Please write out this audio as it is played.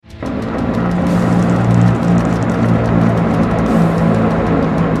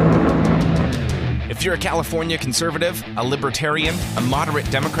you're a California conservative, a libertarian, a moderate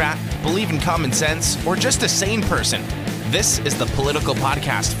Democrat, believe in common sense, or just a sane person, this is the political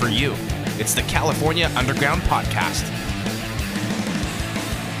podcast for you. It's the California Underground Podcast.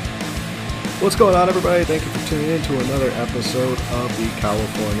 What's going on, everybody? Thank you for tuning in to another episode of the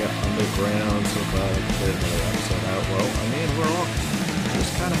California Underground. So glad I put another episode out. Well, I mean, we're all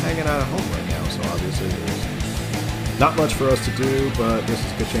just kind of hanging out at home right now, so obviously there's not much for us to do, but this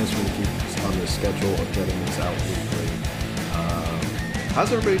is a good chance for me to keep on the schedule of getting this out weekly.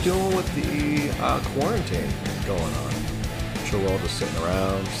 How's everybody doing with the quarantine going on? I'm sure we're all just sitting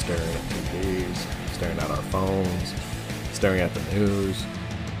around, staring at TVs, staring at our phones, staring at the news.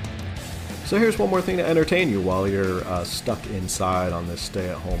 So here's one more thing to entertain you while you're stuck inside on this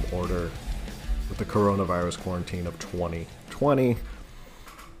stay-at-home order with the coronavirus quarantine of 2020.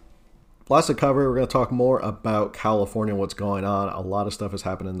 Lots to cover. We're going to talk more about California, what's going on. A lot of stuff has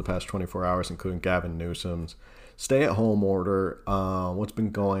happened in the past 24 hours, including Gavin Newsom's stay-at-home order, what's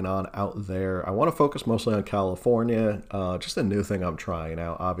been going on out there. I want to focus mostly on California, just a new thing I'm trying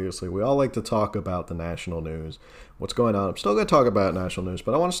out. Obviously, we all like to talk about the national news, what's going on. I'm still going to talk about national news,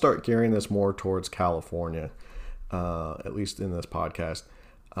 but I want to start gearing this more towards California, at least in this podcast.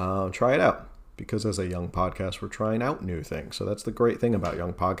 Try it out. Because as a young podcast, we're trying out new things. So that's the great thing about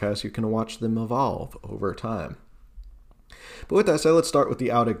young podcasts. You can watch them evolve over time. But with that said, let's start with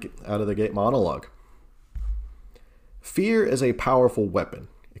the out of the gate monologue. Fear is a powerful weapon.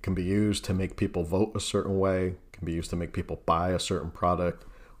 It can be used to make people vote a certain way. It can be used to make people buy a certain product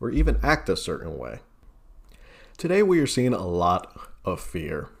or even act a certain way. Today we are seeing a lot of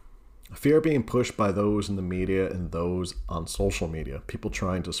fear. Fear being pushed by those in the media and those on social media, people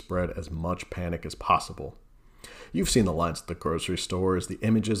trying to spread as much panic as possible. You've seen the lines at the grocery stores, the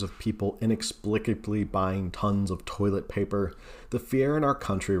images of people inexplicably buying tons of toilet paper. The fear in our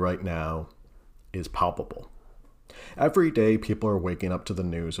country right now is palpable. Every day, people are waking up to the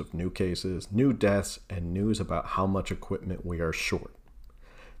news of new cases, new deaths, and news about how much equipment we are short.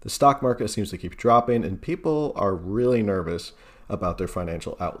 The stock market seems to keep dropping, and people are really nervous about their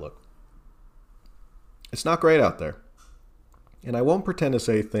financial outlook. It's not great out there. And I won't pretend to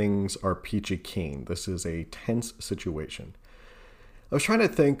say things are peachy keen. This is a tense situation. I was trying to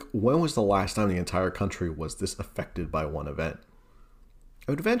think, when was the last time the entire country was this affected by one event?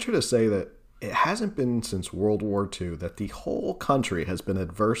 I would venture to say that it hasn't been since World War II that the whole country has been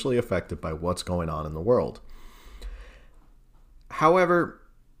adversely affected by what's going on in the world. However,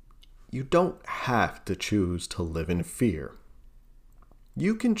 you don't have to choose to live in fear.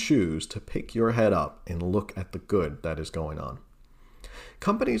 You can choose to pick your head up and look at the good that is going on.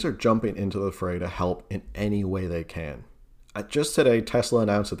 Companies are jumping into the fray to help in any way they can. Just today, Tesla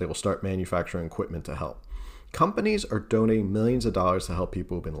announced that they will start manufacturing equipment to help. Companies are donating millions of dollars to help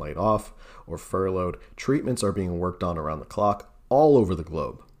people who've been laid off or furloughed. Treatments are being worked on around the clock all over the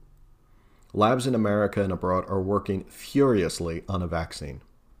globe. Labs in America and abroad are working furiously on a vaccine.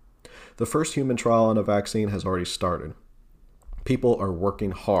 The first human trial on a vaccine has already started. People are working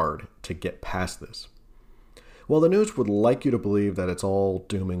hard to get past this. While the news would like you to believe that it's all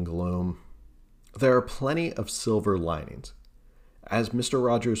doom and gloom, there are plenty of silver linings. As Mr.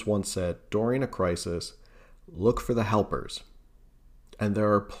 Rogers once said, during a crisis, look for the helpers. And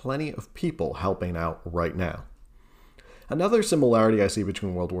there are plenty of people helping out right now. Another similarity I see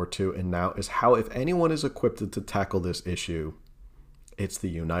between World War II and now is how if anyone is equipped to tackle this issue, it's the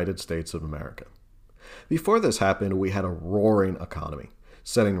United States of America. Before this happened, we had a roaring economy,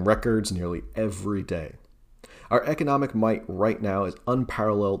 setting records nearly every day. Our economic might right now is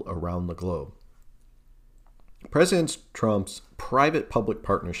unparalleled around the globe. President Trump's private-public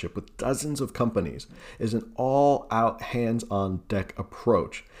partnership with dozens of companies is an all-out, hands-on-deck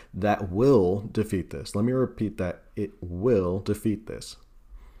approach that will defeat this. Let me repeat that. It will defeat this.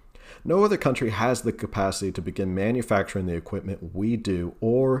 No other country has the capacity to begin manufacturing the equipment we do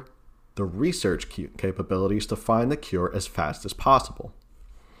or the research capabilities to find the cure as fast as possible.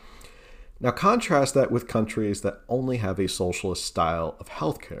 Now contrast that with countries that only have a socialist style of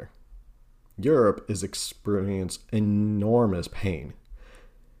healthcare. Europe is experiencing enormous pain.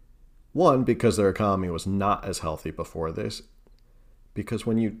 One, because their economy was not as healthy before this, because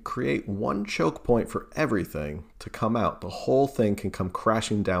when you create one choke point for everything to come out, the whole thing can come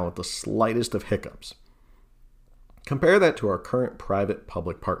crashing down with the slightest of hiccups. Compare that to our current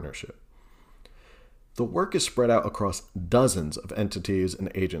private-public partnership. The work is spread out across dozens of entities and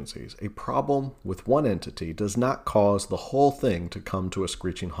agencies. A problem with one entity does not cause the whole thing to come to a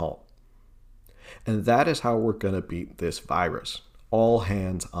screeching halt. And that is how we're going to beat this virus. All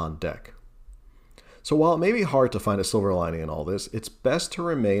hands on deck. So while it may be hard to find a silver lining in all this, it's best to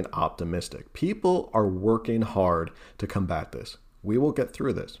remain optimistic. People are working hard to combat this. We will get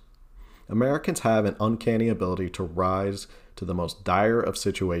through this. Americans have an uncanny ability to rise to the most dire of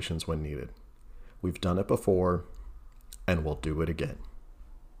situations when needed. We've done it before, and we'll do it again.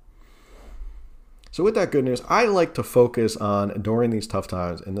 So with that good news, I like to focus on, during these tough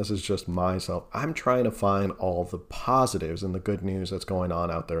times, and this is just myself, I'm trying to find all the positives and the good news that's going on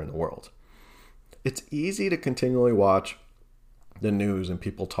out there in the world. It's easy to continually watch the news and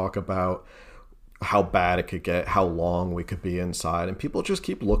people talk about how bad it could get, how long we could be inside, and people just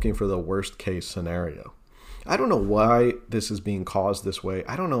keep looking for the worst case scenario. I don't know why this is being caused this way.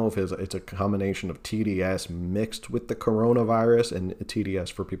 I don't know if it's a combination of TDS mixed with the coronavirus, and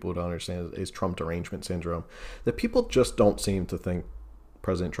TDS, for people who don't understand, is Trump derangement syndrome, that people just don't seem to think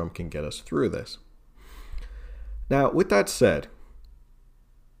President Trump can get us through this. Now, with that said,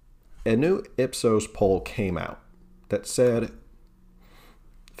 a new Ipsos poll came out that said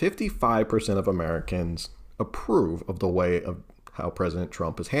 55% of Americans approve of the way of how President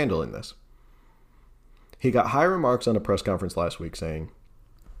Trump is handling this. He got high remarks on a press conference last week saying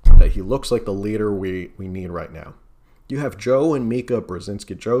that he looks like the leader we need right now. You have Joe Scarborough and Mika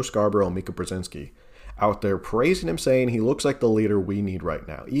Brzezinski out there praising him, saying he looks like the leader we need right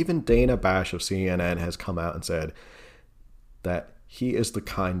now. Even Dana Bash of CNN has come out and said that he is the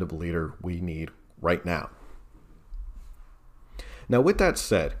kind of leader we need right now. Now, with that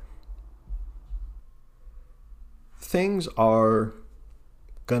said, things are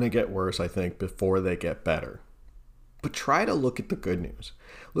going to get worse, I think, before they get better. But try to look at the good news.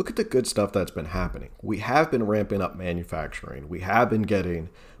 Look at the good stuff that's been happening. We have been ramping up manufacturing. We have been getting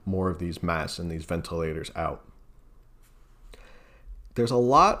more of these masks and these ventilators out. There's a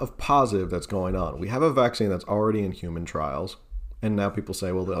lot of positive that's going on. We have a vaccine that's already in human trials. And now people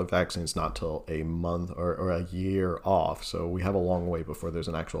say, well, the vaccine's not till a month or a year off. So we have a long way before there's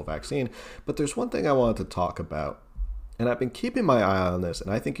an actual vaccine. But there's one thing I wanted to talk about. And I've been keeping my eye on this,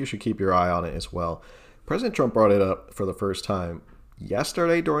 and I think you should keep your eye on it as well. President Trump brought it up for the first time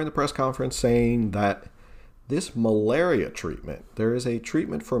yesterday during the press conference, saying that this malaria treatment, there is a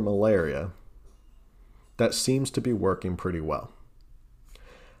treatment for malaria that seems to be working pretty well.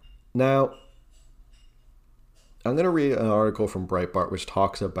 Now, I'm going to read an article from Breitbart which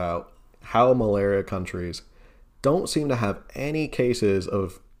talks about how malaria countries don't seem to have any cases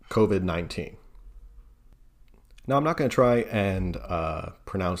of COVID-19. Now, I'm not going to try and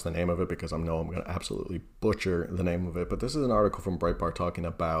pronounce the name of it because I know I'm going to absolutely butcher the name of it, but this is an article from Breitbart talking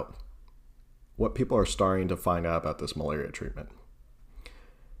about what people are starting to find out about this malaria treatment.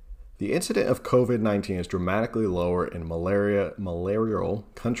 The incident of COVID-19 is dramatically lower in malarial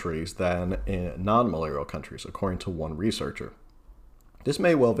countries than in non-malarial countries, according to one researcher. This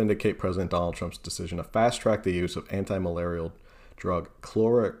may well vindicate President Donald Trump's decision to fast-track the use of anti-malarial drug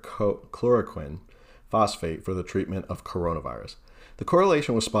chloroquine phosphate for the treatment of coronavirus. The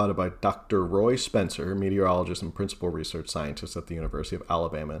correlation was spotted by Dr. Roy Spencer, meteorologist and principal research scientist at the University of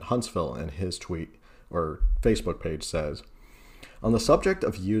Alabama in Huntsville, and his Facebook page says, "On the subject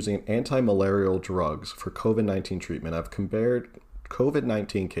of using anti-malarial drugs for COVID-19 treatment, I've compared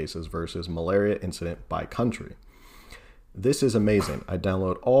COVID-19 cases versus malaria incident by country. This is amazing. I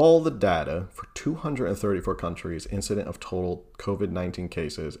download all the data for 234 countries, incident of total COVID-19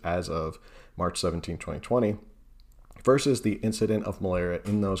 cases as of March 17, 2020, versus the incident of malaria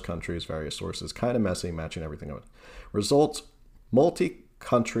in those countries, various sources, kind of messy, matching everything up. Results,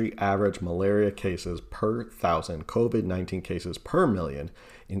 multi-country average malaria cases per 1,000, COVID-19 cases per million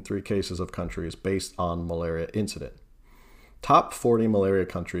in 3 cases of countries based on malaria incident. Top 40 malaria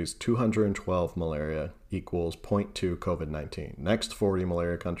countries, 212 malaria equals 0.2 COVID-19. Next 40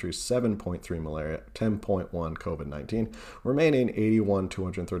 malaria countries, 7.3 malaria, 10.1 COVID-19. Remaining 81,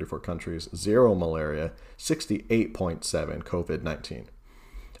 234 countries, 0 malaria, 68.7 COVID-19.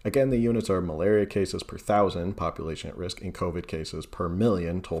 Again, the units are malaria cases per 1,000, population at risk, and COVID cases per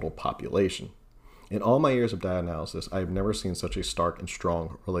million, total population. In all my years of data analysis, I have never seen such a stark and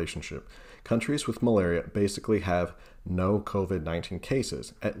strong relationship. Countries with malaria basically have no COVID-19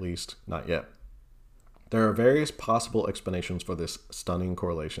 cases, at least not yet. There are various possible explanations for this stunning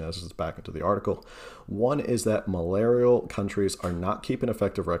correlation, as is back into the article. One is that malarial countries are not keeping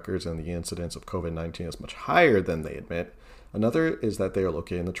effective records and the incidence of COVID-19 is much higher than they admit. Another is that they are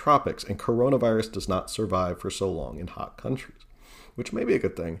located in the tropics, and coronavirus does not survive for so long in hot countries, which may be a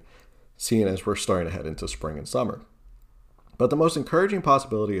good thing, seeing as we're starting to head into spring and summer. But the most encouraging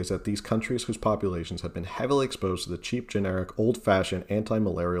possibility is that these countries whose populations have been heavily exposed to the cheap, generic, old-fashioned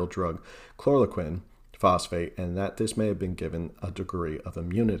anti-malarial drug chloroquine phosphate and that this may have been given a degree of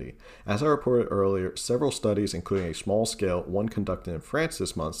immunity. As I reported earlier, several studies, including a small-scale one conducted in France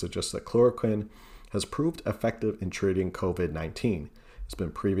this month, suggest that chloroquine has proved effective in treating COVID-19. It's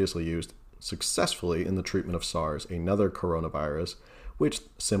been previously used successfully in the treatment of SARS, another coronavirus, with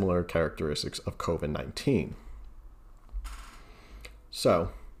similar characteristics of COVID-19. So,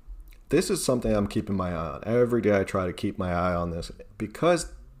 this is something I'm keeping my eye on. Every day I try to keep my eye on this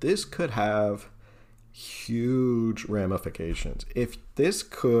because this could have huge ramifications. If this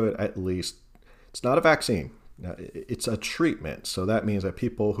could at least, it's not a vaccine, it's a treatment. So that means that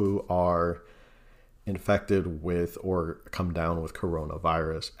people who are infected with or come down with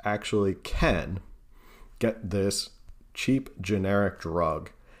coronavirus actually can get this cheap generic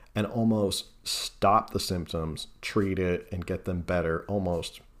drug and almost stop the symptoms, treat it, and get them better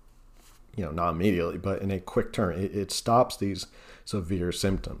almost, not immediately, but in a quick turn. It stops these severe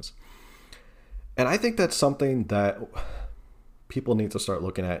symptoms. And I think that's something that people need to start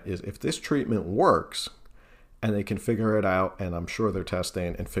looking at is if this treatment works and they can figure it out, and I'm sure they're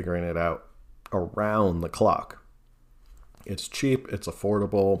testing and figuring it out around the clock. It's cheap, it's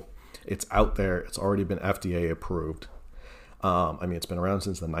affordable, it's out there, it's already been FDA approved. It's been around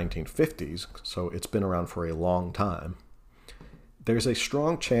since the 1950s, so it's been around for a long time. There's a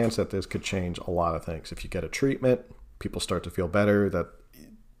strong chance that this could change a lot of things. If you get a treatment, people start to feel better, that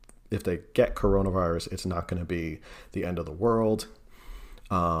if they get coronavirus, it's not going to be the end of the world.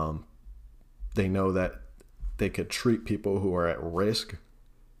 They know that they could treat people who are at risk,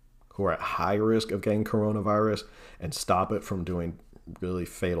 who are at high risk of getting coronavirus, and stop it from doing really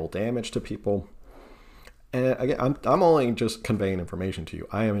fatal damage to people. And again, I'm only just conveying information to you.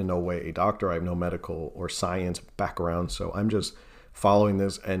 I am in no way a doctor. I have no medical or science background, so I'm just following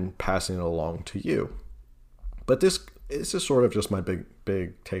this and passing it along to you. But this is sort of just my big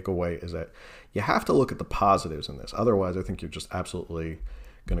takeaway is that you have to look at the positives in this. Otherwise, I think you're just absolutely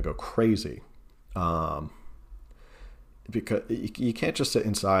going to go crazy. Because you can't just sit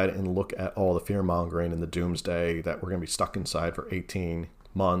inside and look at all the fear-mongering and the doomsday that we're going to be stuck inside for 18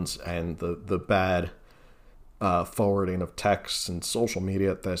 months and the bad forwarding of texts and social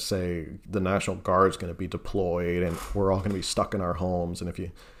media that say the National Guard is going to be deployed and we're all going to be stuck in our homes. And if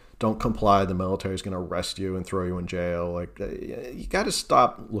you don't comply, the military is going to arrest you and throw you in jail. Like, you got to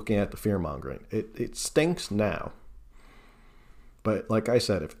stop looking at the fear-mongering. It stinks now. But like I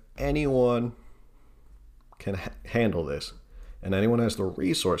said, if anyone can handle this, and anyone has the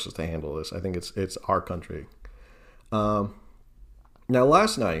resources to handle this, I think it's our country. Now,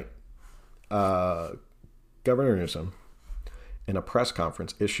 last night, Governor Newsom, in a press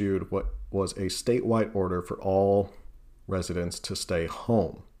conference, issued what was a statewide order for all residents to stay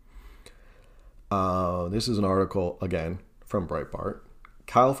home. This is an article, again, from Breitbart.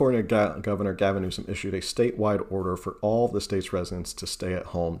 California Governor Gavin Newsom issued a statewide order for all the state's residents to stay at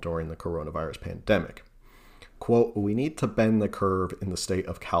home during the coronavirus pandemic. Quote, "We need to bend the curve in the state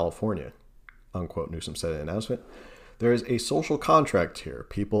of California," unquote, Newsom said in an announcement. "There is a social contract here.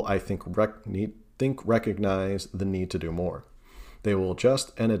 People, I think, recognize the need to do more. They will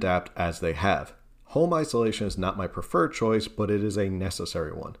adjust and adapt as they have. Home isolation is not my preferred choice, but it is a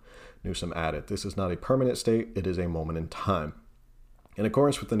necessary one," Newsom added. "This is not a permanent state. It is a moment in time." In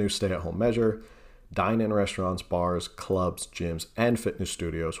accordance with the new stay-at-home measure, dine-in restaurants, bars, clubs, gyms, and fitness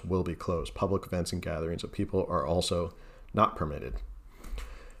studios will be closed. Public events and gatherings of people are also not permitted.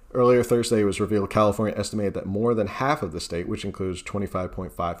 Earlier Thursday, it was revealed California estimated that more than half of the state, which includes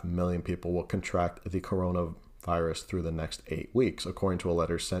 25.5 million people, will contract the coronavirus through the next 8 weeks, according to a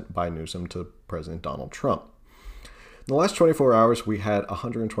letter sent by Newsom to President Donald Trump. In the last 24 hours, we had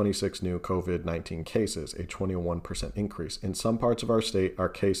 126 new COVID-19 cases, a 21% increase. In some parts of our state, our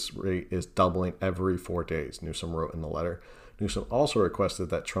case rate is doubling every 4 days, Newsom wrote in the letter. Newsom also requested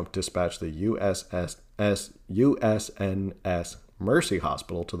that Trump dispatch the USNS Mercy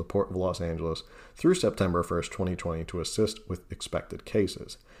Hospital to the Port of Los Angeles through September 1st, 2020 to assist with expected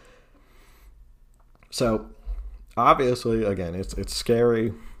cases. So, obviously, again, it's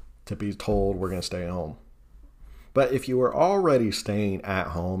scary to be told we're going to stay at home. But if you were already staying at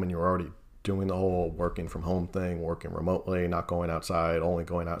home and you're already doing the whole working from home thing, working remotely, not going outside, only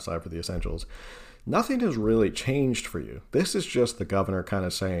going outside for the essentials, nothing has really changed for you. This is just the governor kind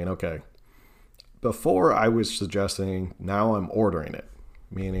of saying, okay, before I was suggesting, now I'm ordering it.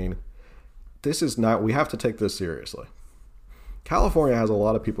 Meaning, this is not, we have to take this seriously. California has a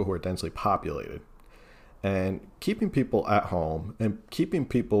lot of people who are densely populated. And keeping people at home and keeping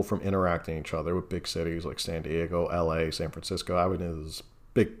people from interacting with each other with big cities like San Diego, LA, San Francisco, I would know this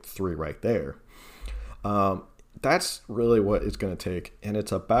big three right there. That's really what it's going to take. And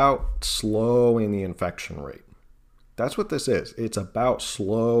it's about slowing the infection rate. That's what this is. It's about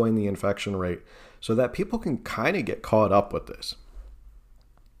slowing the infection rate so that people can kind of get caught up with this.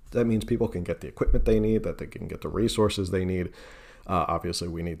 That means people can get the equipment they need, that they can get the resources they need. Obviously,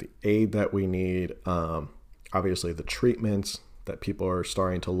 we need the aid that we need. Obviously, the treatments that people are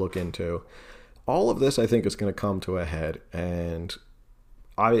starting to look into. All of this, I think, is going to come to a head. And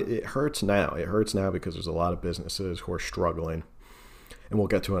it hurts now. It hurts now because there's a lot of businesses who are struggling. And we'll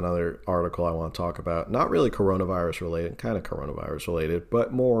get to another article I want to talk about. Not really coronavirus related, kind of coronavirus related,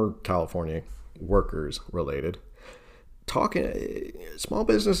 but more California workers related. Small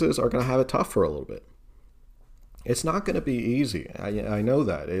businesses are going to have it tough for a little bit. It's not going to be easy. I know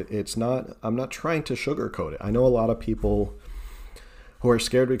that. It's not. I'm not trying to sugarcoat it. I know a lot of people who are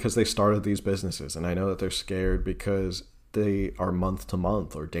scared because they started these businesses, and I know that they're scared because they are month to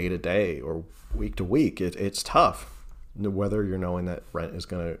month or day to day or week to week. It's tough, whether you're knowing that rent is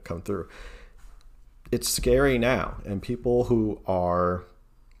going to come through. It's scary now, and people who are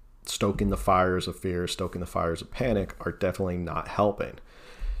stoking the fires of fear, stoking the fires of panic are definitely not helping.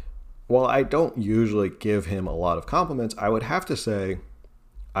 While I don't usually give him a lot of compliments, I would have to say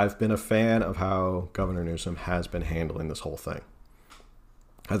I've been a fan of how Governor Newsom has been handling this whole thing.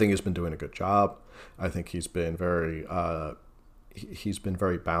 I think he's been doing a good job. I think he's been very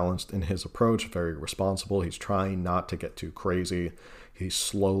balanced in his approach, very responsible. He's trying not to get too crazy. He's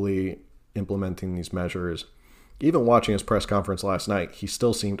slowly implementing these measures. Even watching his press conference last night, he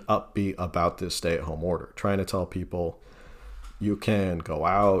still seemed upbeat about this stay-at-home order, trying to tell people you can go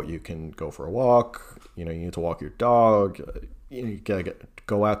out, you can go for a walk, you need to walk your dog, you gotta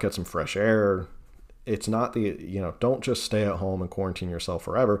go out, get some fresh air. It's not don't just stay at home and quarantine yourself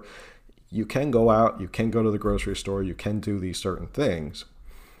forever. You can go out, you can go to the grocery store, you can do these certain things.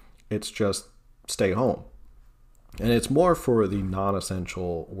 It's just stay home. And it's more for the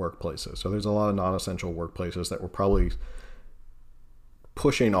non-essential workplaces. So there's a lot of non-essential workplaces that were probably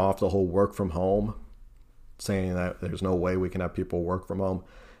pushing off the whole work from home, saying that there's no way we can have people work from home.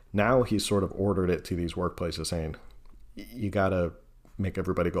 Now he's sort of ordered it to these workplaces saying, you got to make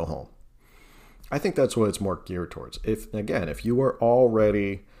everybody go home. I think that's what it's more geared towards. If you were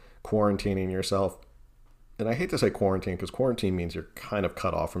already quarantining yourself, and I hate to say quarantine because quarantine means you're kind of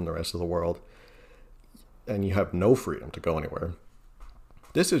cut off from the rest of the world and you have no freedom to go anywhere.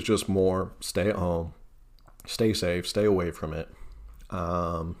 This is just more stay at home, stay safe, stay away from it.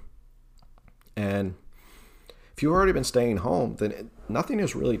 And if you've already been staying home, then nothing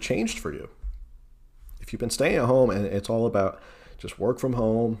has really changed for you. If you've been staying at home and it's all about just work from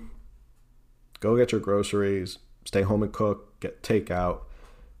home, go get your groceries, stay home and cook, get takeout,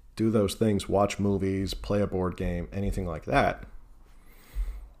 do those things, watch movies, play a board game, anything like that,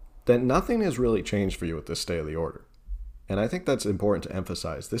 then nothing has really changed for you with this stay of the order. And I think that's important to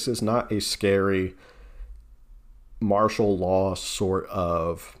emphasize. This is not a scary martial law sort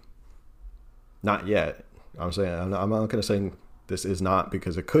of, not yet. I'm not going to say this is not,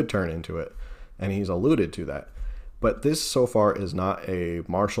 because it could turn into it. And he's alluded to that. But this so far is not a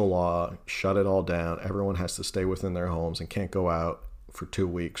martial law, shut it all down. Everyone has to stay within their homes and can't go out for 2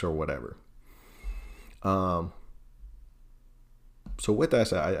 weeks or whatever. So with that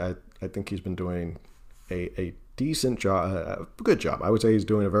said, I think he's been doing a decent job, a good job. I would say he's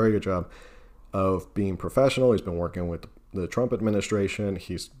doing a very good job of being professional. He's been working with the Trump administration.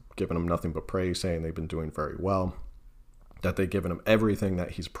 He's given them nothing but praise, saying they've been doing very well, that they've given him everything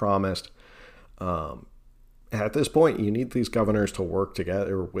that he's promised. At this point, you need these governors to work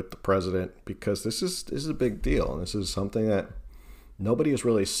together with the president, because this is a big deal. And this is something that nobody has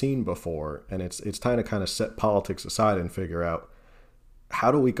really seen before. And it's time to kind of set politics aside and figure out,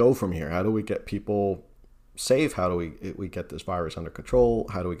 how do we go from here? How do we get people safe? How do we get this virus under control?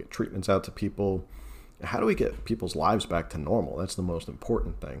 How do we get treatments out to people? How do we get people's lives back to normal? That's the most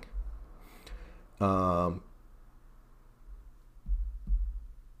important thing.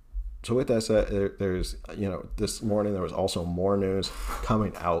 So with that said, there's, this morning there was also more news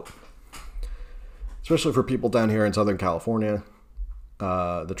coming out, especially for people down here in Southern California.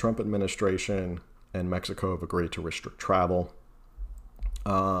 The Trump administration and Mexico have agreed to restrict travel.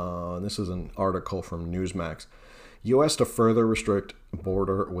 This is an article from Newsmax. U.S. to further restrict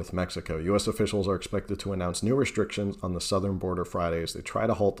border with Mexico. U.S. officials are expected to announce new restrictions on the southern border Friday as they try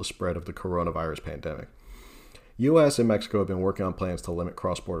to halt the spread of the coronavirus pandemic. U.S. and Mexico have been working on plans to limit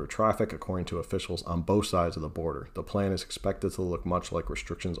cross-border traffic, according to officials on both sides of the border. The plan is expected to look much like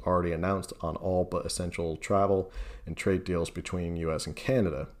restrictions already announced on all but essential travel and trade deals between U.S. and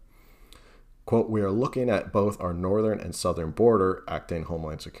Canada. Quote, we are looking at both our northern and southern border, acting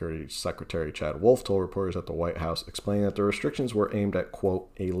Homeland Security Secretary Chad Wolf told reporters at the White House, explaining that the restrictions were aimed at,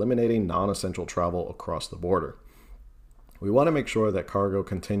 quote, eliminating non-essential travel across the border. We want to make sure that cargo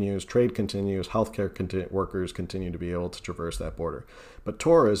continues, trade continues, healthcare workers continue to be able to traverse that border. But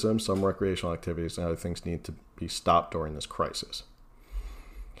tourism, some recreational activities, and other things need to be stopped during this crisis.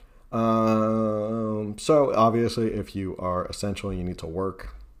 So obviously, if you are essential and you need to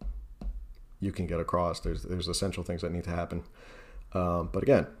work, you can get across. There's essential things that need to happen. But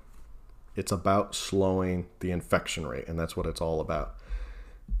again, it's about slowing the infection rate, and that's what it's all about.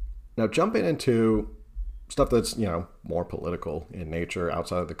 Now, jumping into stuff that's, more political in nature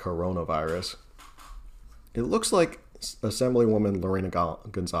outside of the coronavirus, it looks like Assemblywoman Lorena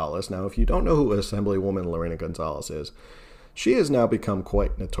Gonzalez. Now, if you don't know who Assemblywoman Lorena Gonzalez is, she has now become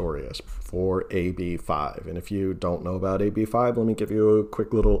quite notorious for AB 5. And if you don't know about AB 5, let me give you a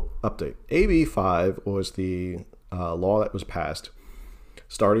quick little update. AB 5 was the law that was passed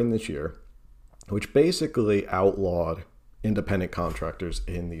starting this year, which basically outlawed independent contractors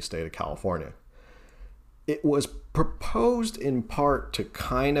in the state of California. It was proposed in part to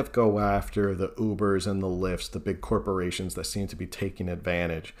kind of go after the Ubers and the Lyfts, the big corporations that seem to be taking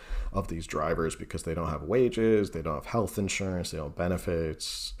advantage of these drivers because they don't have wages, they don't have health insurance, they don't have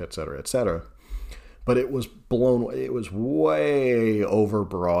benefits, et cetera, et cetera. But it was way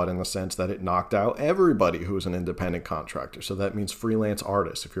overbroad in the sense that it knocked out everybody who was an independent contractor. So that means freelance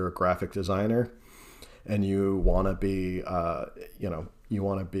artists. If you're a graphic designer and you want to be, you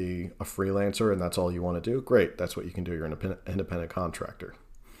want to be a freelancer and that's all you want to do, great. That's what you can do. You're an independent contractor.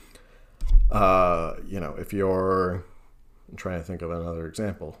 If you're, I'm trying to think of another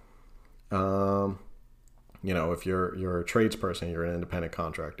example. If you're a tradesperson, you're an independent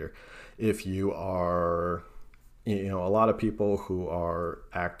contractor. If you are, a lot of people who are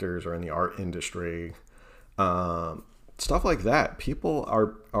actors or in the art industry, stuff like that, people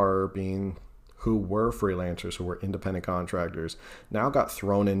are being, who were freelancers, who were independent contractors, now got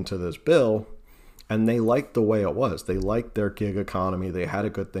thrown into this bill, and they liked the way it was. They liked their gig economy. They had a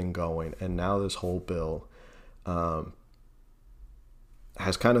good thing going, and now this whole bill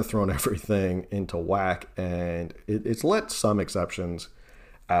has kind of thrown everything into whack, and it's let some exceptions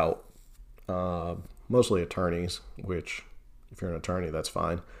out, mostly attorneys, which if you're an attorney, that's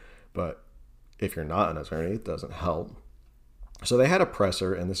fine. But if you're not an attorney, it doesn't help. So they had a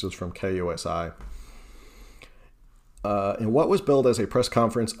presser, and this was from KUSI, in what was billed as a press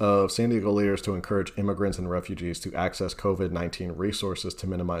conference of San Diego leaders to encourage immigrants and refugees to access COVID-19 resources to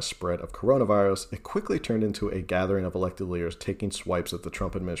minimize spread of coronavirus. It quickly turned into a gathering of elected leaders taking swipes at the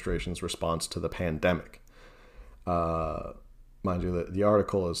Trump administration's response to the pandemic. Mind you, the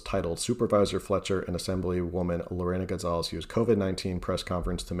article is titled Supervisor Fletcher and Assemblywoman Lorena Gonzalez used COVID-19 press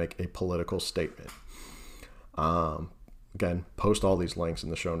conference to make a political statement. Again, post all these links in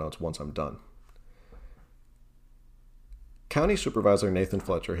the show notes once I'm done. County Supervisor Nathan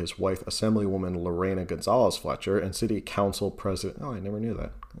Fletcher, his wife Assemblywoman Lorena Gonzalez Fletcher, and City Council President... Oh, I never knew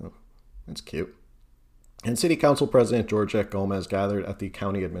that. Oh, that's cute. And City Council President Georgette Gomez gathered at the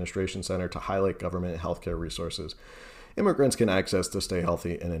County Administration Center to highlight government and healthcare resources immigrants can access to stay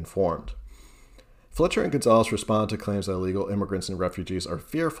healthy and informed. Fletcher and Gonzalez responded to claims that illegal immigrants and refugees are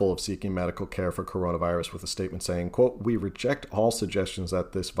fearful of seeking medical care for coronavirus with a statement saying, quote, we reject all suggestions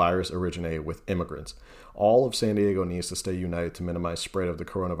that this virus originated with immigrants. All of San Diego needs to stay united to minimize spread of the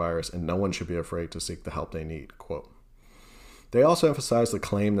coronavirus, and no one should be afraid to seek the help they need, quote. They also emphasized the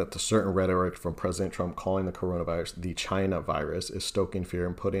claim that the certain rhetoric from President Trump calling the coronavirus the China virus is stoking fear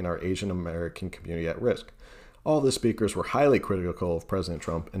and putting our Asian American community at risk. All the speakers were highly critical of President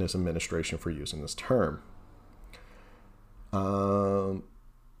Trump and his administration for using this term. The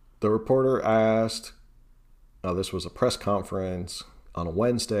reporter asked, this was a press conference on a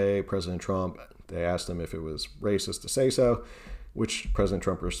Wednesday, President Trump, they asked him if it was racist to say so, which President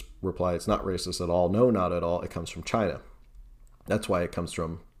Trump replied, it's not racist at all. No, not at all. It comes from China. That's why it comes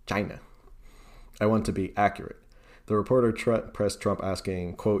from China. I want to be accurate. The reporter pressed Trump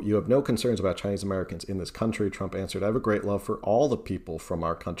asking, quote, you have no concerns about Chinese Americans in this country. Trump answered, I have a great love for all the people from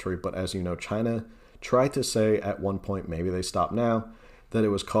our country, but as you know, China tried to say at one point, maybe they stop now, that it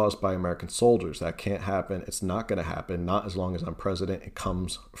was caused by American soldiers. That can't happen. It's not going to happen. Not as long as I'm president. It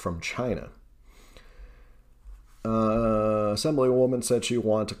comes from China. Assemblywoman said she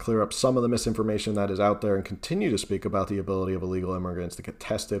wanted to clear up some of the misinformation that is out there and continue to speak about the ability of illegal immigrants to get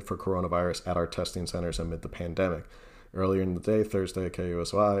tested for coronavirus at our testing centers amid the pandemic. Earlier in the day, Thursday,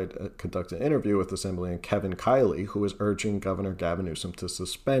 KUSI conducted an interview with Assemblyman Kevin Kiley, who is urging Governor Gavin Newsom to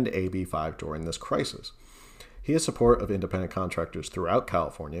suspend AB 5 during this crisis. He has support of independent contractors throughout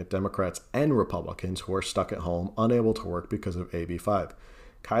California, Democrats and Republicans who are stuck at home, unable to work because of AB 5.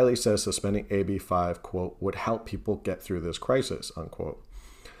 Kiley says suspending AB 5, quote, would help people get through this crisis, unquote.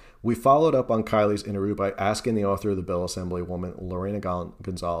 We followed up on Kiley's interview by asking the author of the bill, Assemblywoman Lorena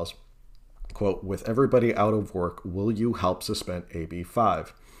Gonzalez, quote, with everybody out of work, will you help suspend AB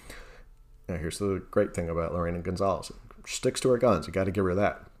 5? Now, here's the great thing about Lorena Gonzalez. She sticks to her guns. You got to give her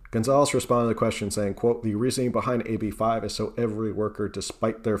that. Gonzalez responded to the question saying, quote, the reasoning behind AB 5 is so every worker,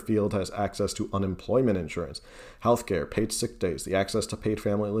 despite their field, has access to unemployment insurance, health care, paid sick days, the access to paid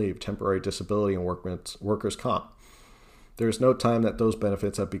family leave, temporary disability, and workers' comp. There is no time that those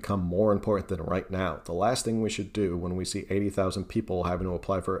benefits have become more important than right now. The last thing we should do when we see 80,000 people having to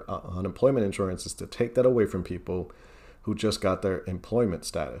apply for unemployment insurance is to take that away from people who just got their employment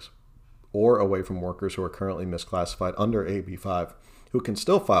status, or away from workers who are currently misclassified under AB 5, who can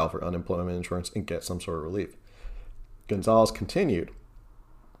still file for unemployment insurance and get some sort of relief. Gonzalez continued,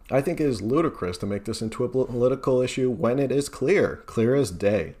 I think it is ludicrous to make this into a political issue when it is clear as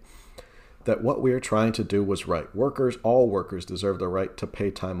day, that what we are trying to do was right. All workers deserve the right to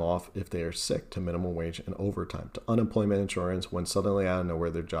pay time off if they are sick, to minimum wage and overtime, to unemployment insurance when suddenly out of nowhere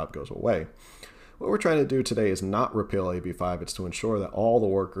their job goes away. What we're trying to do today is not repeal AB 5. It's to ensure that all the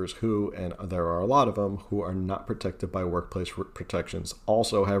workers who, and there are a lot of them, who are not protected by workplace protections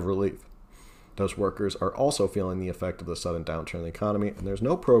also have relief. Those workers are also feeling the effect of the sudden downturn in the economy, and there's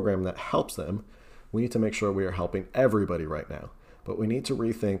no program that helps them. We need to make sure we are helping everybody right now. But we need to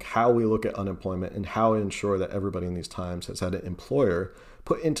rethink how we look at unemployment and how we ensure that everybody in these times has had an employer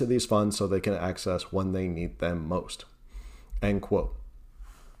put into these funds so they can access when they need them most. End quote.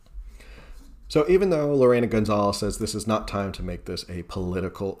 So even though Lorena Gonzalez says this is not time to make this a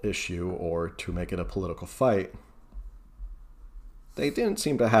political issue or to make it a political fight, they didn't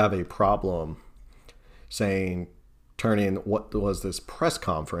seem to have a problem turning what was this press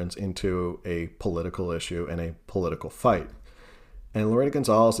conference into a political issue and a political fight. And Lorena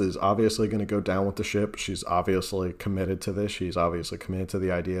Gonzalez is obviously going to go down with the ship. She's obviously committed to this. She's obviously committed to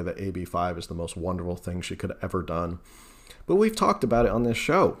the idea that AB 5 is the most wonderful thing she could have ever done. But we've talked about it on this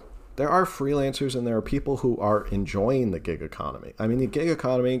show. There are freelancers and there are people who are enjoying the gig economy. I mean, the gig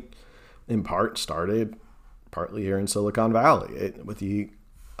economy in part started partly here in Silicon Valley with the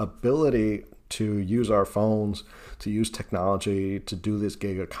ability to use our phones, to use technology, to do this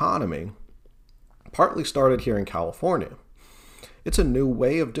gig economy, partly started here in California. It's a new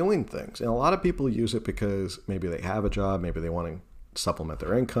way of doing things. And a lot of people use it because maybe they have a job, maybe they want to supplement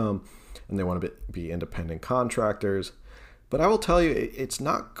their income, and they want to be independent contractors. But I will tell you, it's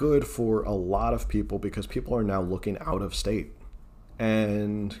not good for a lot of people because people are now looking out of state.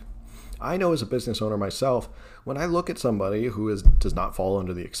 And I know as a business owner myself, when I look at somebody who does not fall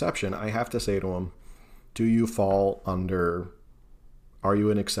under the exception, I have to say to them, are you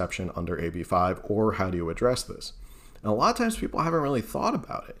an exception under AB 5, or how do you address this? And a lot of times people haven't really thought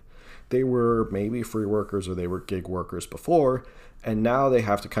about it. They were maybe free workers or they were gig workers before, and now they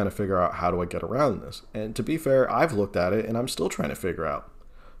have to kind of figure out, how do I get around this? And to be fair, I've looked at it and I'm still trying to figure out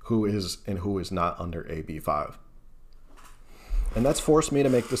who is and who is not under AB 5. And that's forced me to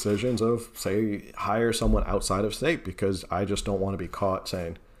make decisions of, say, hire someone outside of state, because I just don't want to be caught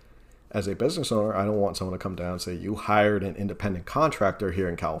saying, as a business owner, I don't want someone to come down and say, you hired an independent contractor here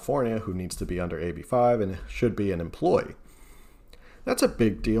in California who needs to be under AB 5 and should be an employee. That's a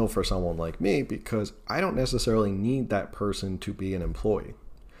big deal for someone like me because I don't necessarily need that person to be an employee.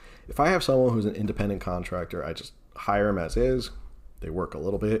 If I have someone who's an independent contractor, I just hire them as is. They work a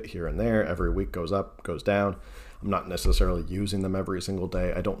little bit here and there. Every week goes up, goes down. I'm not necessarily using them every single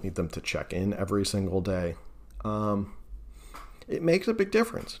day. I don't need them to check in every single day. It makes a big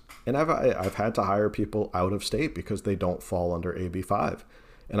difference. And I've had to hire people out of state because they don't fall under AB 5.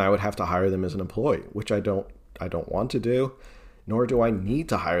 And I would have to hire them as an employee, which I don't want to do. Nor do I need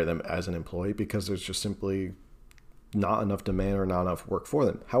to hire them as an employee because there's just simply not enough demand or not enough work for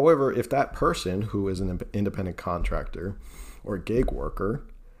them. However, if that person who is an independent contractor or gig worker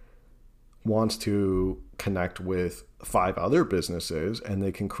wants to connect with 5 other businesses and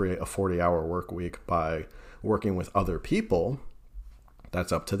they can create a 40-hour work week by working with other people,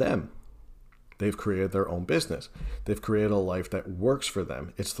 that's up to them. They've created their own business. They've created a life that works for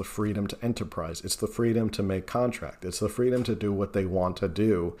them. It's the freedom to enterprise. It's the freedom to make contract. It's the freedom to do what they want to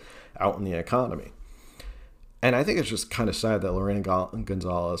do out in the economy. And I think it's just kind of sad that Lorena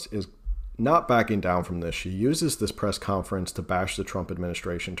Gonzalez is not backing down from this. She uses this press conference to bash the Trump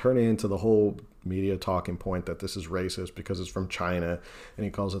administration, turning into the whole media talking point that this is racist because it's from China, and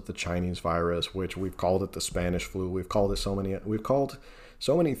he calls it the Chinese virus, which we've called it the Spanish flu. We've called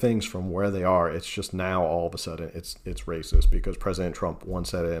so many things from where they are. It's just now all of a sudden it's racist because President Trump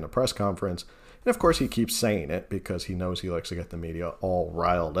once said it in a press conference. And of course he keeps saying it because he knows he likes to get the media all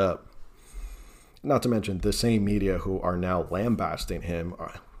riled up. Not to mention the same media who are now lambasting him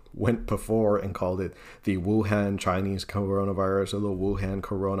went before and called it the Wuhan Chinese coronavirus or the Wuhan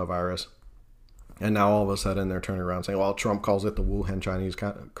coronavirus. And now all of a sudden they're turning around saying, well, Trump calls it the Wuhan Chinese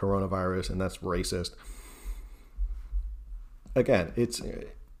coronavirus and that's racist. Again,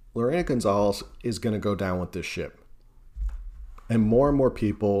 Lorena Gonzalez is going to go down with this ship. And more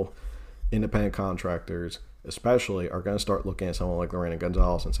people, independent contractors especially, are going to start looking at someone like Lorena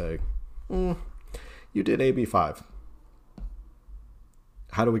Gonzalez and say, you did AB 5.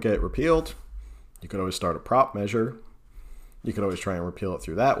 How do we get it repealed? You could always start a prop measure. You could always try and repeal it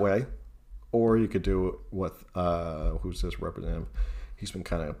through that way. Or you could do it with, who's this representative? He's been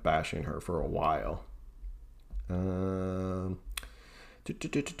kind of bashing her for a while. There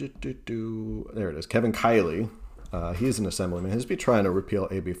it is. Kevin Kiley. He's an assemblyman. He's been trying to repeal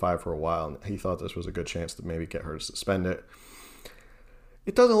AB 5 for a while, and he thought this was a good chance to maybe get her to suspend it.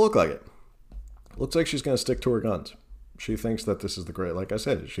 It doesn't look like it. Looks like she's going to stick to her guns. She thinks that this is like I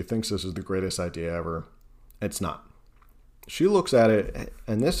said, she thinks this is the greatest idea ever. It's not. She looks at it,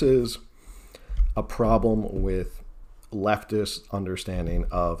 and this is a problem with leftist understanding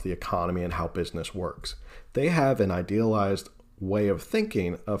of the economy and how business works. They have an idealized way of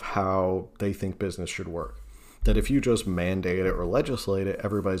thinking of how they think business should work. That if you just mandate it or legislate it,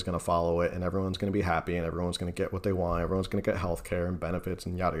 everybody's going to follow it and everyone's going to be happy and everyone's going to get what they want. Everyone's going to get health care and benefits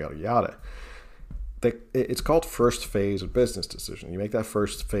and yada, yada, yada. It's called first phase of business decision. You make that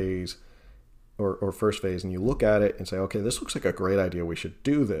first phase or first phase and you look at it and say, okay, this looks like a great idea. We should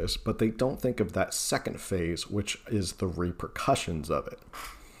do this. But they don't think of that second phase, which is the repercussions of it.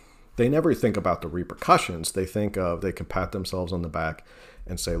 They never think about the repercussions. They can pat themselves on the back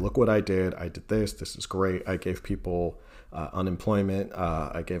and say, look what I did. I did this. This is great. I gave people unemployment.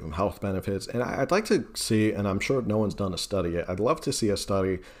 I gave them health benefits. And I'd like to see, and I'm sure no one's done a study yet, I'd love to see a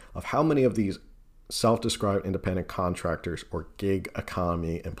study of how many of these self-described independent contractors or gig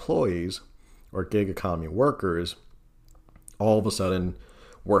economy employees or gig economy workers all of a sudden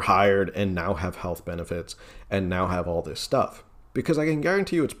were hired and now have health benefits and now have all this stuff. Because I can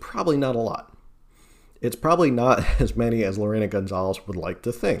guarantee you it's probably not a lot. It's probably not as many as Lorena Gonzalez would like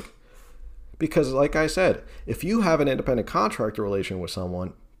to think. Because like I said, if you have an independent contractor relation with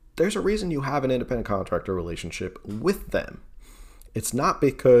someone, there's a reason you have an independent contractor relationship with them. It's not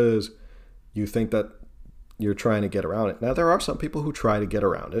because you think that you're trying to get around it. Now, there are some people who try to get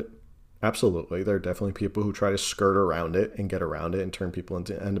around it. Absolutely. There are definitely people who try to skirt around it and get around it and turn people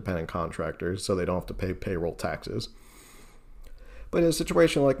into independent contractors so they don't have to pay payroll taxes. But in a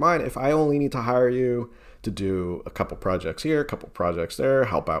situation like mine, if I only need to hire you to do a couple projects here, a couple projects there,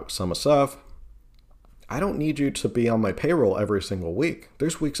 help out with some stuff, I don't need you to be on my payroll every single week.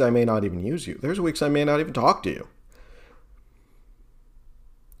 There's weeks I may not even use you. There's weeks I may not even talk to you.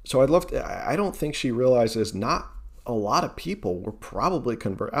 So I don't think she realizes not a lot of people were probably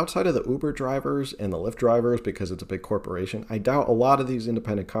outside of the Uber drivers and the Lyft drivers because it's a big corporation. I doubt a lot of these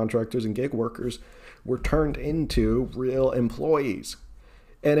independent contractors and gig workers were turned into real employees.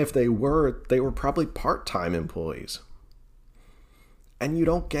 And if they were probably part-time employees. And you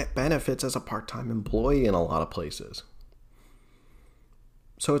don't get benefits as a part-time employee in a lot of places.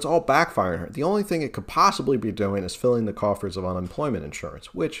 So it's all backfiring her. The only thing it could possibly be doing is filling the coffers of unemployment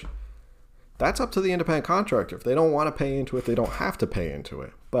insurance, which that's up to the independent contractor. If they don't want to pay into it, they don't have to pay into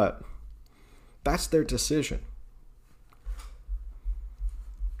it. But that's their decision.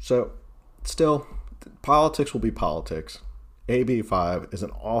 So still, politics will be politics. AB 5 is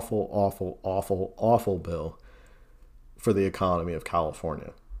an awful, awful, awful, awful bill for the economy of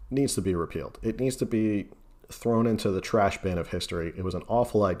California. It needs to be repealed. It needs to be thrown into the trash bin of history. It was an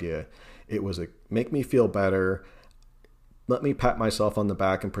awful idea. It was a make me feel better, let me pat myself on the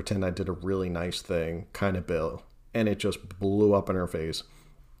back and pretend I did a really nice thing kind of bill. And it just blew up in her face.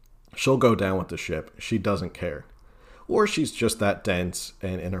 She'll go down with the ship. She doesn't care. Or she's just that dense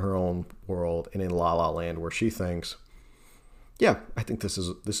and in her own world and in La La Land where she thinks, yeah, I think this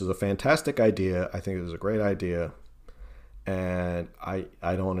is a fantastic idea. I think it is a great idea. And I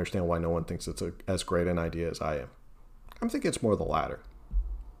don't understand why no one thinks it's as great an idea as I am. I'm thinking it's more the latter.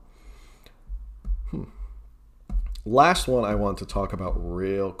 Last one I want to talk about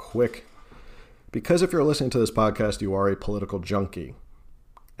real quick. Because if you're listening to this podcast, you are a political junkie.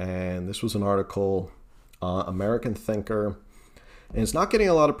 And this was an article on American Thinker. And it's not getting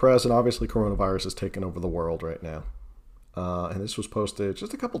a lot of press, and obviously coronavirus is taking over the world right now. And this was posted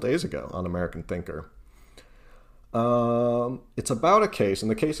just a couple days ago on American Thinker. It's about a case,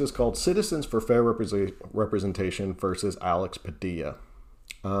 and the case is called Citizens for Fair Representation versus Alex Padilla.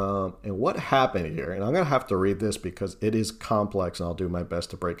 And what happened here, and I'm going to have to read this because it is complex, and I'll do my best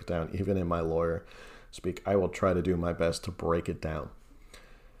to break it down. Even in my lawyer speak, I will try to do my best to break it down.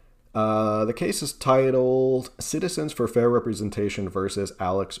 The case is titled Citizens for Fair Representation versus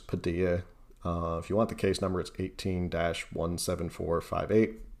Alex Padilla. If you want the case number, it's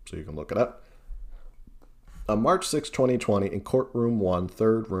 18-17458, so you can look it up. On March 6, 2020, in Courtroom 1,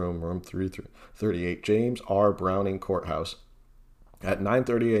 3rd Room, Room 338, James R. Browning Courthouse, at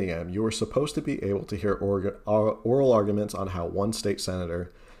 9:30 a.m., you are supposed to be able to hear oral arguments on how one state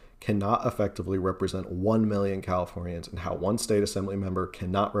senator cannot effectively represent 1 million Californians and how one state assembly member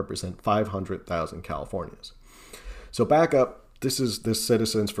cannot represent 500,000 Californians. So back up, this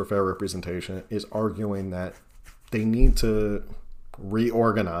Citizens for Fair Representation is arguing that they need to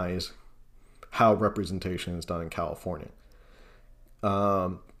reorganize how representation is done in California.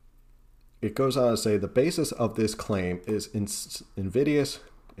 It goes on to say the basis of this claim is invidious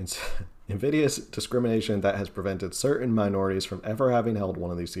discrimination that has prevented certain minorities from ever having held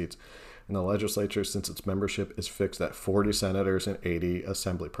one of these seats in the legislature since its membership is fixed at 40 senators and 80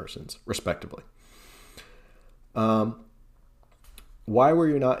 assembly persons, respectively. Why were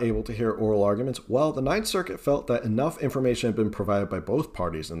you not able to hear oral arguments? Well, the Ninth Circuit felt that enough information had been provided by both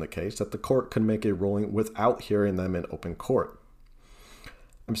parties in the case that the court could make a ruling without hearing them in open court.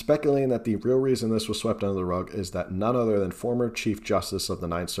 I'm speculating that the real reason this was swept under the rug is that none other than former Chief Justice of the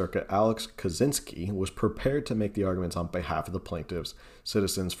Ninth Circuit, Alex Kozinski, was prepared to make the arguments on behalf of the plaintiffs,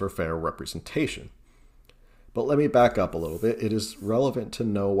 Citizens for Fair Representation. But let me back up a little bit. It is relevant to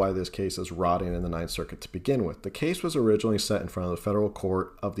know why this case is rotting in the Ninth Circuit to begin with. The case was originally set in front of the Federal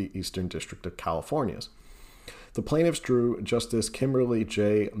Court of the Eastern District of California. The plaintiffs drew Justice Kimberly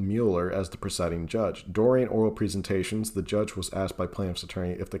J. Mueller as the presiding judge. During oral presentations, the judge was asked by plaintiff's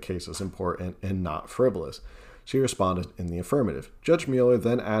attorney if the case is important and not frivolous. She responded in the affirmative. Judge Mueller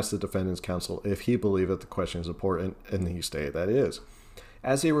then asked the defendant's counsel if he believed that the question is important, and he stated that it is.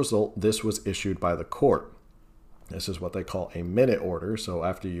 As a result, this was issued by the court. This is what they call a minute order. So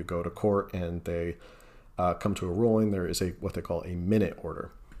after you go to court and they come to a ruling, there is what they call a minute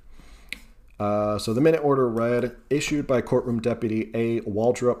order. So the minute order read, issued by Courtroom Deputy A.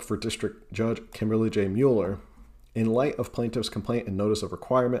 Waldrop for District Judge Kimberly J. Mueller. In light of plaintiff's complaint and notice of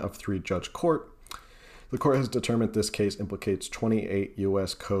requirement of 3-judge court, the court has determined this case implicates 28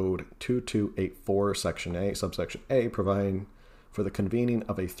 U.S. Code 2284, Section A, subsection A, providing for the convening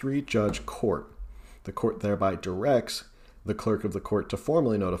of a 3-judge court. The court thereby directs the clerk of the court to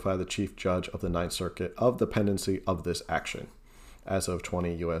formally notify the Chief Judge of the Ninth Circuit of the pendency of this action. As of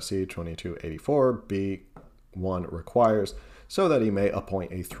 20 U.S.C. 2284, B1 requires, so that he may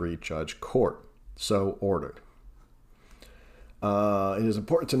appoint a 3-judge court. So ordered. It is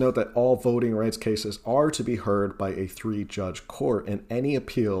important to note that all voting rights cases are to be heard by a 3-judge court, and any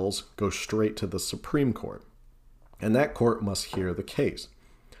appeals go straight to the Supreme Court. And that court must hear the case.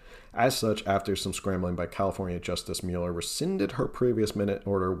 As such, after some scrambling by California, Justice Mueller rescinded her previous minute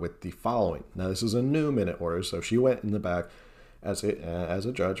order with the following. Now, this is a new minute order, so she went in the back. As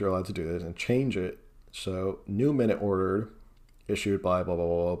a judge, you're allowed to do this and change it. So, new minute order issued by blah, blah,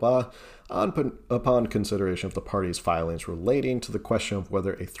 blah, blah, blah, upon consideration of the parties' filings relating to the question of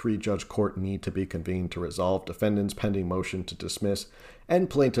whether a 3-judge court need to be convened to resolve defendant's pending motion to dismiss and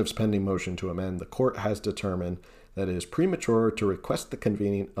plaintiff's pending motion to amend, the court has determined that it is premature to request the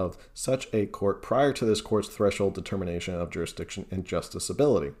convening of such a court prior to this court's threshold determination of jurisdiction and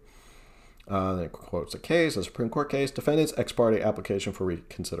justiciability. Then it quotes a case, a Supreme Court case. Defendant's ex parte application for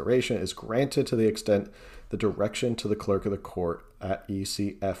reconsideration is granted to the extent the direction to the clerk of the court at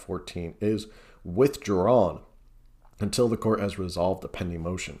ECF 14 is withdrawn until the court has resolved the pending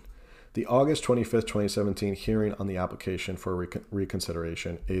motion. The August 25th, 2017 hearing on the application for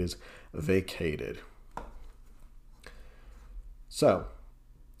reconsideration is vacated. So,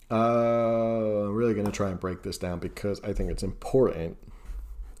 I'm really going to try and break this down because I think it's important.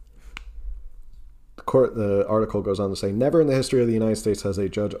 The article goes on to say, never in the history of the United States has a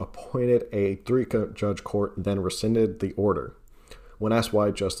judge appointed a 3-judge court and then rescinded the order. When asked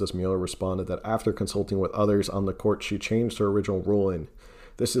why, Justice Mueller responded that after consulting with others on the court, she changed her original ruling.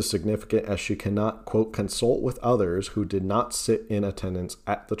 This is significant as she cannot, quote, consult with others who did not sit in attendance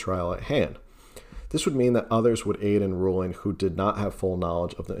at the trial at hand. This would mean that others would aid in ruling who did not have full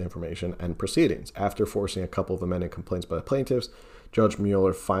knowledge of the information and proceedings. After forcing a couple of amended complaints by the plaintiffs, Judge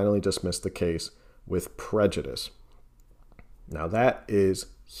Mueller finally dismissed the case with prejudice. Now that is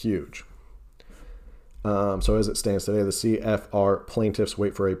huge. So as it stands today, the CFR plaintiffs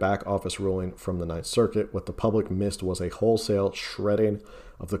wait for a back office ruling from the Ninth Circuit. What the public missed was a wholesale shredding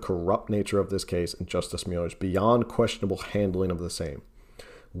of the corrupt nature of this case and Justice Mueller's beyond questionable handling of the same.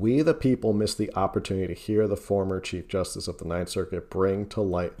 We, the people, missed the opportunity to hear the former Chief Justice of the Ninth Circuit bring to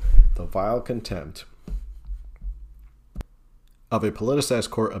light the vile contempt of a politicized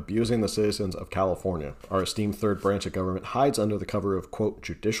court abusing the citizens of California. Our esteemed third branch of government hides under the cover of, quote,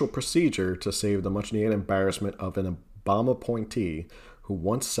 judicial procedure to save the much-needed embarrassment of an Obama appointee who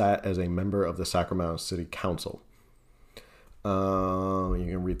once sat as a member of the Sacramento City Council. You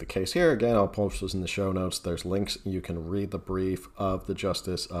can read the case here. Again, I'll post this in the show notes. There's links. You can read the brief of the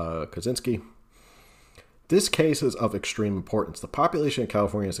Justice Kaczynski. This case is of extreme importance. The population of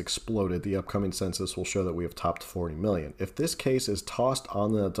California has exploded. The upcoming census will show that we have topped 40 million. If this case is tossed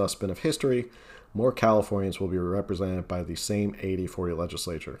on the dustbin of history, more Californians will be represented by the same 80-40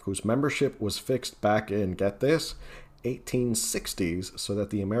 legislature, whose membership was fixed back in, get this, 1860s, so that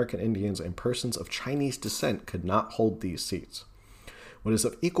the American Indians and persons of Chinese descent could not hold these seats. What is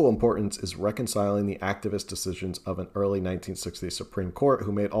of equal importance is reconciling the activist decisions of an early 1960s Supreme Court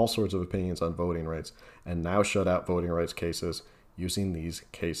who made all sorts of opinions on voting rights and now shut out voting rights cases using these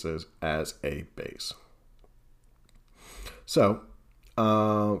cases as a base. So,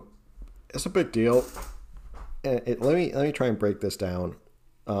 it's a big deal. Let me try and break this down.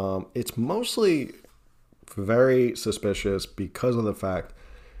 It's mostly very suspicious because of the fact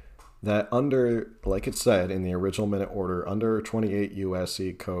that under, like it said in the original minute order, under 28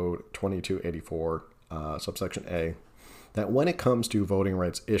 U.S.C. Code 2284, subsection A, that when it comes to voting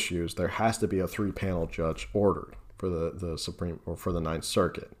rights issues, there has to be a 3-panel judge ordered for the Supreme or for the Ninth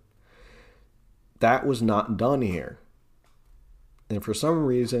Circuit. That was not done here. And for some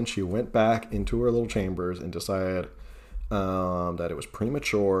reason, she went back into her little chambers and decided that it was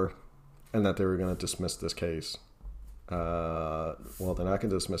premature and that they were going to dismiss this case. Well, they're not going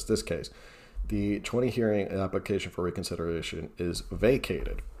to dismiss this case. The 20 hearing application for reconsideration is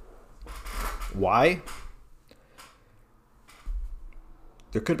vacated. Why?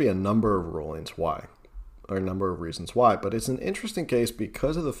 There could be a number of rulings why, or a number of reasons why, but it's an interesting case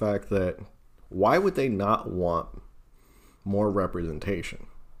because of the fact that why would they not want more representation?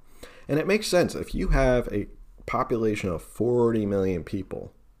 And it makes sense. If you have a population of 40 million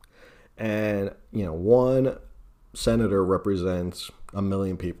people and, one senator represents 1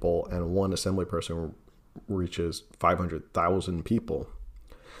 million people and one assembly person reaches 500,000 people,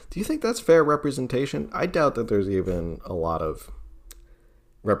 do you think that's fair representation? I doubt that there's even a lot of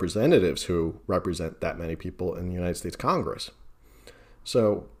representatives who represent that many people in the United States Congress.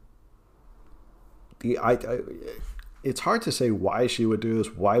 So it's hard to say why she would do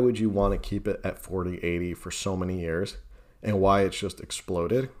this. Why would you want to keep it at 40-80 for so many years and why it's just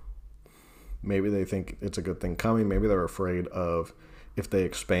exploded? Maybe they think it's a good thing coming. Maybe they're afraid of if they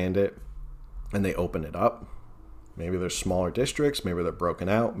expand it and they open it up. Maybe there's smaller districts. Maybe they're broken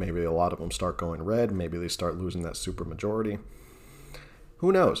out. Maybe a lot of them start going red. Maybe they start losing that supermajority.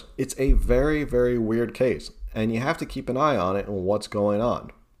 Who knows? It's a very, very weird case, and you have to keep an eye on it and what's going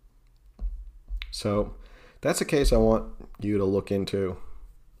on. So that's a case I want you to look into.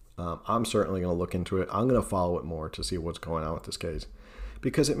 I'm certainly going to look into it. I'm going to follow it more to see what's going on with this case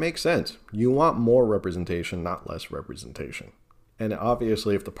because it makes sense. You want more representation, not less representation. And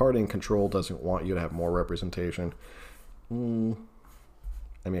obviously, if the party in control doesn't want you to have more representation,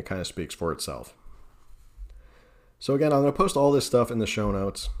 it kind of speaks for itself. So again, I'm going to post all this stuff in the show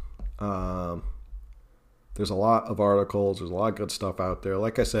notes. There's a lot of articles. There's a lot of good stuff out there.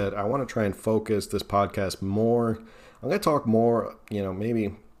 Like I said, I want to try and focus this podcast more. I'm going to talk more,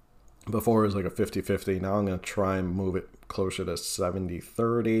 maybe before it was like a 50-50. Now I'm going to try and move it closer to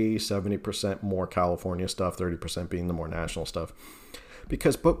 70-30, 70% more California stuff, 30% being the more national stuff.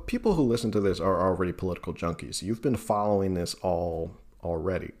 Because people who listen to this are already political junkies. You've been following this all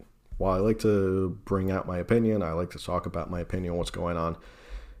already. While I like to bring out my opinion, I like to talk about my opinion, what's going on.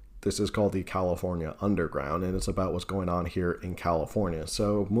 This is called the California Underground, and it's about what's going on here in California.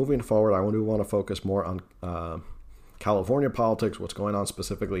 So moving forward, I do want to focus more on California politics, what's going on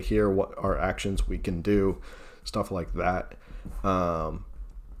specifically here, what are actions we can do, stuff like that. And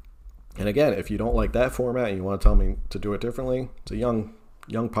again, if you don't like that format and you want to tell me to do it differently, it's a young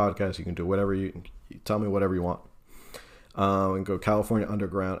podcast. You can do whatever you tell me whatever you want. And go California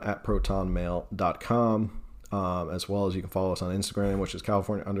Underground at protonmail.com. As well as you can follow us on Instagram, which is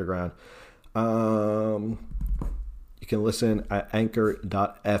California Underground. You can listen at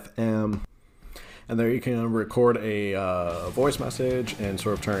anchor.fm. And there you can record a voice message and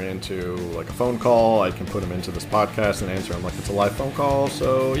sort of turn it into like a phone call. I can put them into this podcast and answer them like it's a live phone call.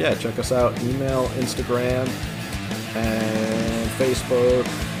 So yeah, check us out. Email, Instagram, and Facebook.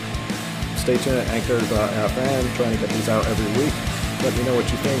 Stay tuned at Anchor.fm. Trying to get these out every week. Let me know what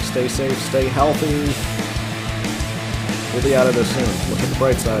you think. Stay safe. Stay healthy. We'll be out of this soon. Look at the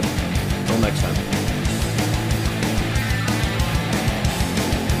bright side. Until next time.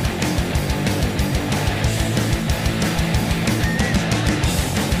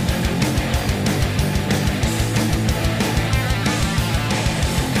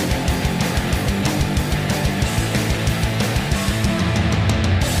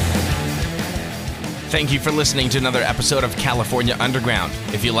 Thank you for listening to another episode of California Underground.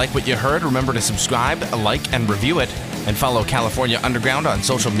 If you like what you heard, remember to subscribe, like, and review it, and follow California Underground on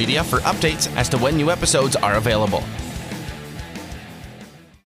social media for updates as to when new episodes are available.